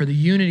arguing for the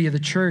unity of the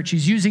church.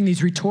 He's using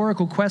these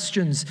rhetorical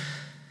questions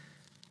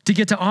to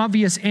get to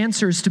obvious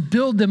answers, to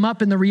build them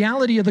up in the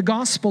reality of the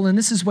gospel. And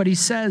this is what he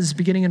says,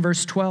 beginning in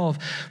verse 12.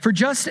 For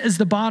just as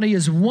the body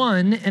is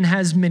one and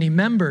has many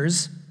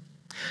members,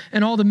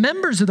 and all the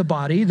members of the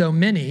body, though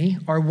many,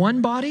 are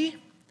one body,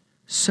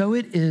 so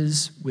it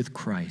is with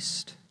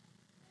Christ.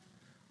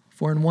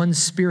 For in one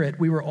spirit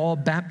we were all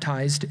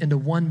baptized into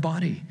one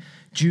body,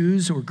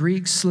 Jews or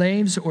Greeks,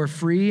 slaves or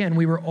free, and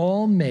we were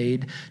all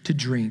made to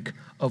drink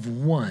of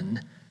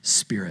one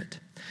spirit.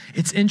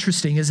 It's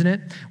interesting, isn't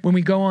it? When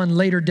we go on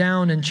later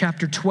down in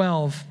chapter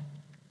 12,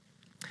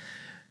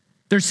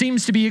 there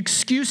seems to be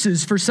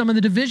excuses for some of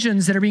the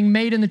divisions that are being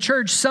made in the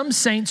church. Some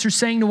saints are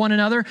saying to one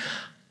another,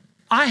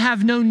 I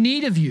have no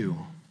need of you.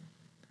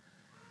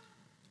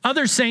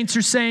 Other saints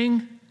are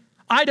saying,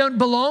 I don't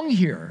belong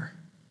here.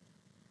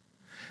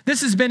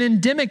 This has been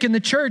endemic in the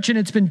church, and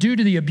it's been due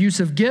to the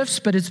abuse of gifts,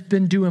 but it's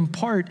been due in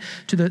part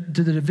to the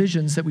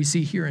divisions that we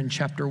see here in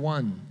chapter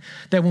 1.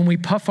 That when we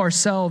puff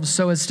ourselves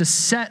so as to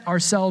set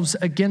ourselves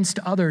against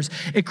others,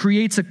 it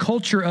creates a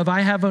culture of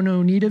I have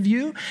no need of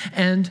you,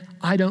 and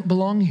I don't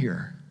belong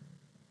here.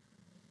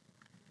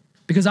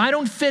 Because I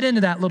don't fit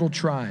into that little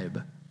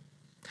tribe.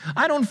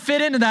 I don't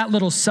fit into that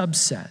little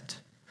subset.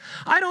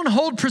 I don't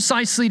hold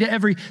precisely to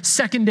every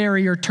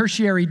secondary or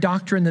tertiary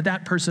doctrine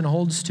that person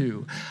holds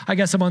to. I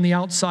guess I'm on the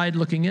outside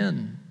looking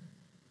in.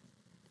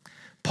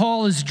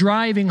 Paul is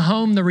driving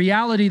home the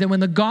reality that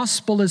when the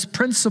gospel is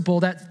principle,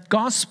 that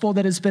gospel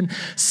that has been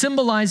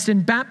symbolized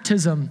in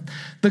baptism,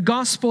 the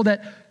gospel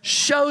that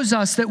shows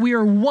us that we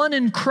are one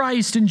in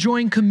Christ,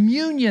 enjoying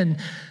communion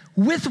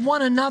with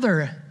one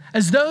another,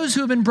 as those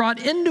who have been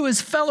brought into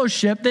his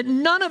fellowship, that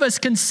none of us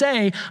can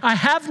say, I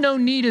have no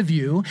need of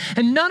you,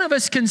 and none of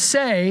us can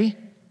say,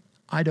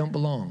 I don't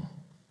belong.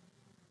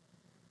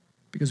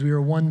 Because we are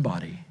one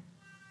body,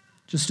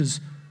 just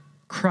as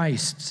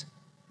Christ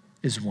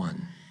is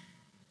one.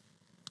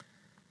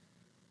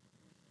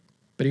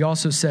 But he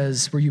also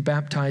says, were you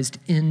baptized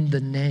in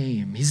the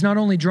name? He's not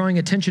only drawing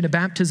attention to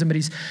baptism, but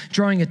he's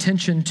drawing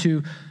attention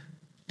to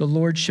the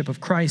lordship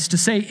of Christ. To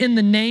say in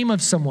the name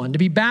of someone, to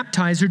be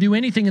baptized or do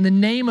anything in the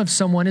name of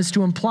someone is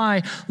to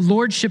imply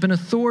lordship and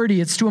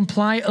authority. It's to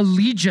imply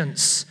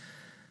allegiance.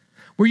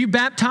 Were you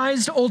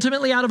baptized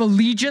ultimately out of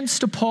allegiance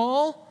to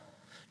Paul?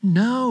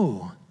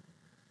 No.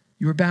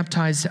 You were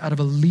baptized out of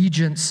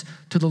allegiance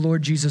to the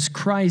Lord Jesus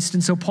Christ.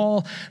 And so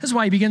Paul, this is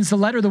why he begins the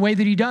letter the way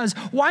that he does.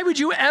 Why would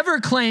you ever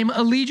claim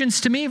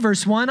allegiance to me?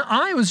 Verse 1,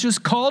 I was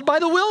just called by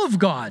the will of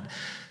God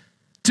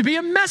to be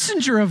a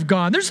messenger of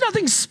God. There's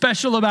nothing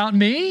special about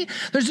me.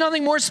 There's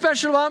nothing more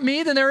special about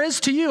me than there is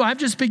to you. I've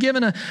just been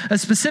given a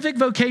specific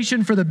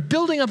vocation for the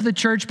building up of the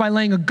church by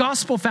laying a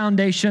gospel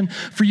foundation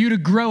for you to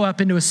grow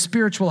up into a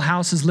spiritual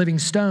house as living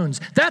stones.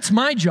 That's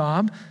my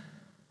job,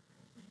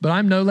 but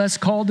I'm no less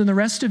called than the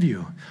rest of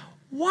you.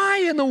 Why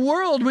in the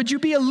world would you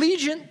be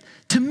allegiant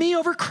to me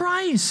over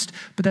Christ?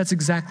 But that's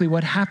exactly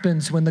what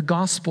happens when the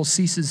gospel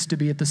ceases to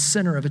be at the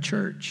center of a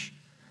church.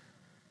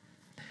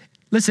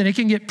 Listen, it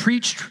can get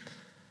preached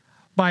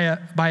by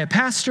a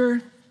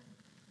pastor,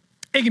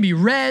 it can be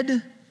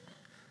read,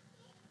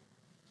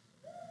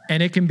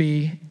 and it can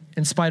be,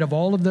 in spite of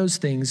all of those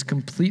things,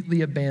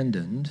 completely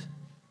abandoned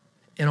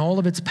in all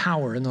of its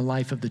power in the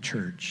life of the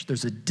church.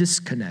 There's a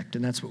disconnect,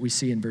 and that's what we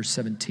see in verse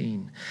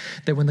 17.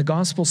 That when the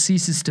gospel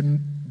ceases to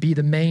be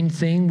the main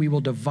thing, we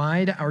will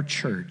divide our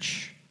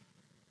church.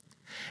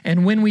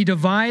 And when we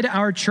divide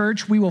our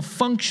church, we will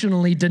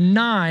functionally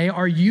deny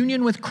our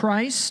union with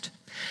Christ,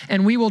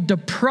 and we will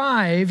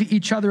deprive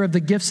each other of the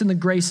gifts and the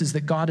graces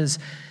that God has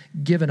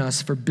given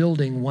us for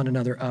building one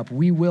another up.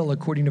 We will,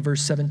 according to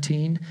verse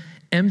 17,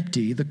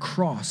 empty the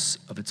cross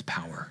of its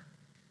power.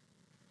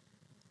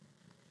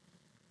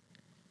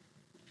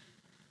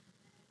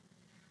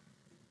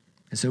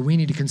 And so we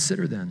need to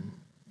consider then,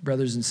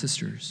 brothers and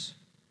sisters,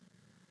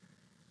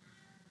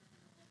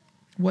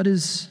 what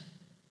is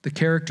the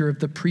character of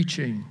the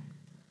preaching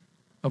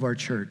of our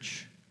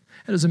church?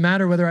 It doesn't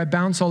matter whether I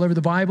bounce all over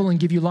the Bible and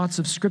give you lots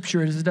of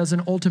scripture, as it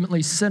doesn't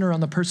ultimately center on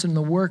the person and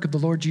the work of the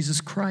Lord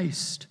Jesus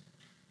Christ.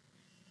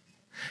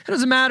 It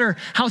doesn't matter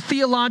how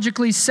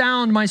theologically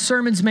sound my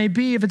sermons may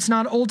be if it's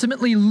not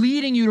ultimately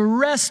leading you to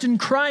rest in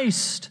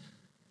Christ.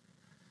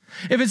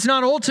 If it's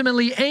not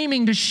ultimately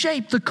aiming to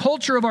shape the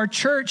culture of our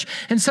church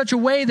in such a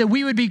way that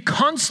we would be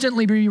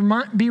constantly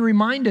be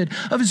reminded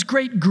of his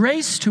great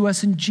grace to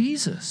us in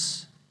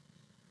Jesus.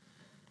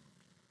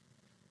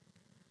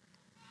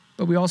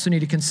 But we also need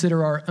to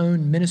consider our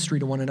own ministry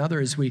to one another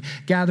as we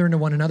gather into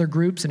one another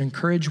groups and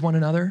encourage one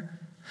another.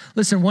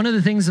 Listen, one of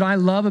the things that I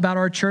love about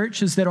our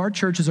church is that our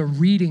church is a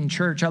reading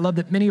church. I love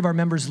that many of our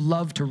members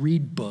love to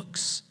read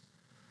books.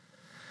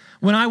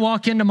 When I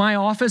walk into my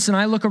office and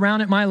I look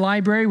around at my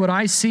library, what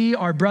I see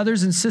are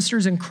brothers and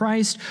sisters in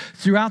Christ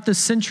throughout the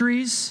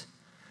centuries,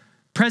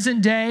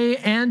 present day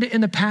and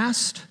in the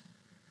past,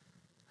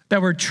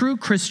 that were true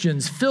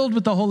Christians filled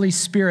with the Holy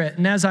Spirit.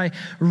 And as I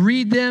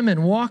read them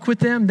and walk with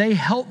them, they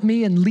help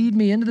me and lead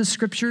me into the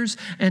scriptures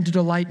and to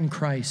delight in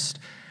Christ.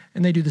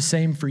 And they do the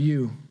same for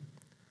you.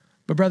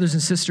 But brothers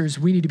and sisters,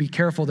 we need to be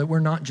careful that we're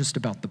not just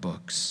about the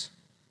books.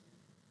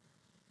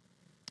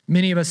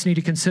 Many of us need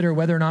to consider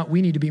whether or not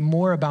we need to be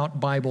more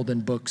about Bible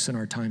than books in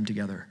our time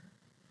together.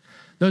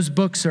 Those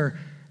books are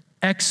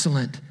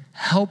excellent,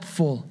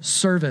 helpful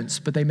servants,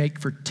 but they make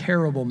for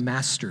terrible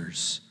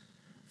masters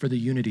for the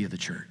unity of the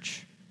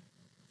church.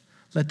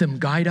 Let them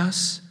guide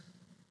us.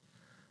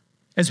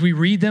 As we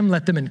read them,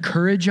 let them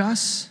encourage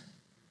us,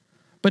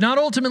 but not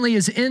ultimately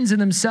as ends in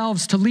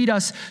themselves, to lead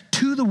us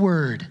to the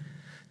Word,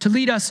 to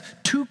lead us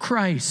to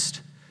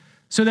Christ,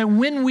 so that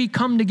when we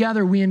come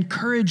together, we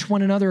encourage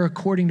one another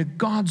according to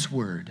God's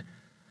word,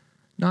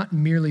 not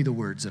merely the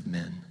words of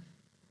men.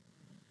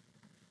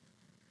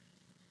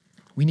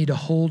 We need to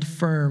hold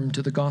firm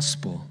to the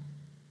gospel.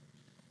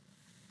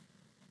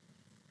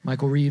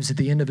 Michael Reeves, at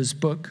the end of his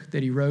book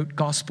that he wrote,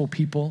 Gospel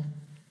People,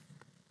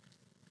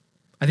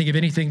 I think if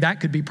anything,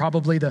 that could be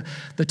probably the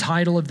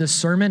title of this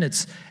sermon.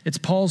 It's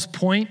Paul's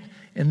point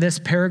in this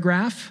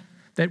paragraph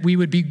that we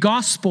would be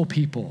gospel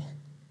people.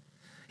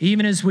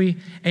 Even as we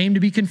aim to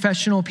be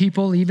confessional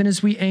people, even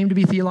as we aim to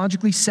be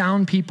theologically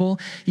sound people,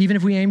 even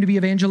if we aim to be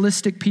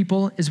evangelistic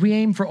people, as we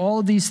aim for all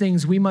of these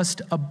things, we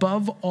must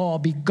above all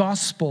be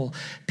gospel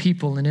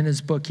people. And in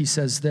his book, he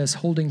says this,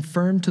 holding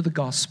firm to the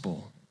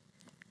gospel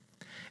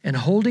and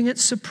holding it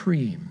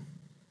supreme,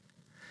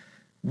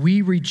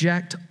 we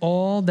reject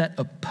all that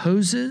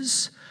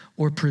opposes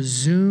or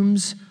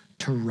presumes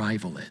to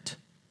rival it.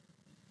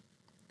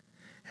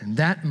 And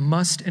that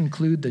must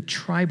include the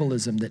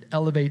tribalism that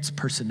elevates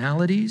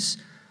personalities,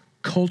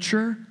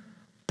 culture,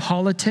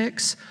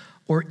 politics,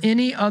 or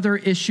any other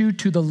issue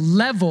to the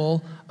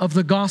level of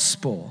the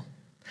gospel.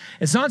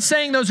 It's not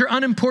saying those are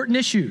unimportant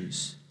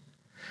issues,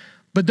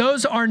 but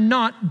those are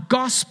not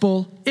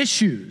gospel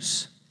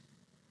issues.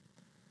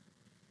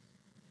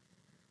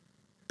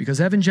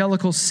 Because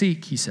evangelicals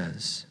seek, he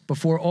says,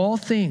 before all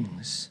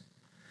things,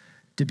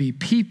 to be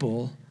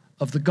people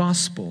of the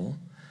gospel,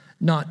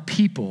 not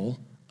people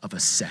of a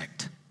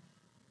sect.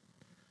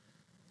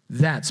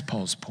 That's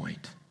Paul's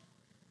point.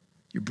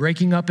 You're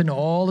breaking up into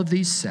all of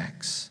these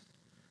sects.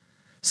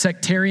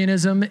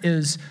 Sectarianism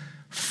is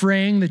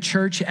fraying the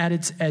church at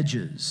its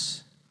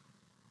edges.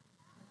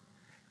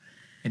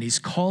 And he's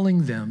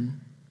calling them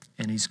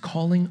and he's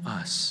calling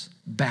us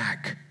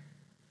back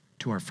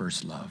to our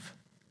first love.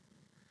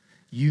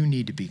 You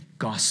need to be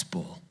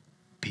gospel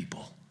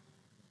people.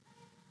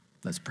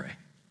 Let's pray.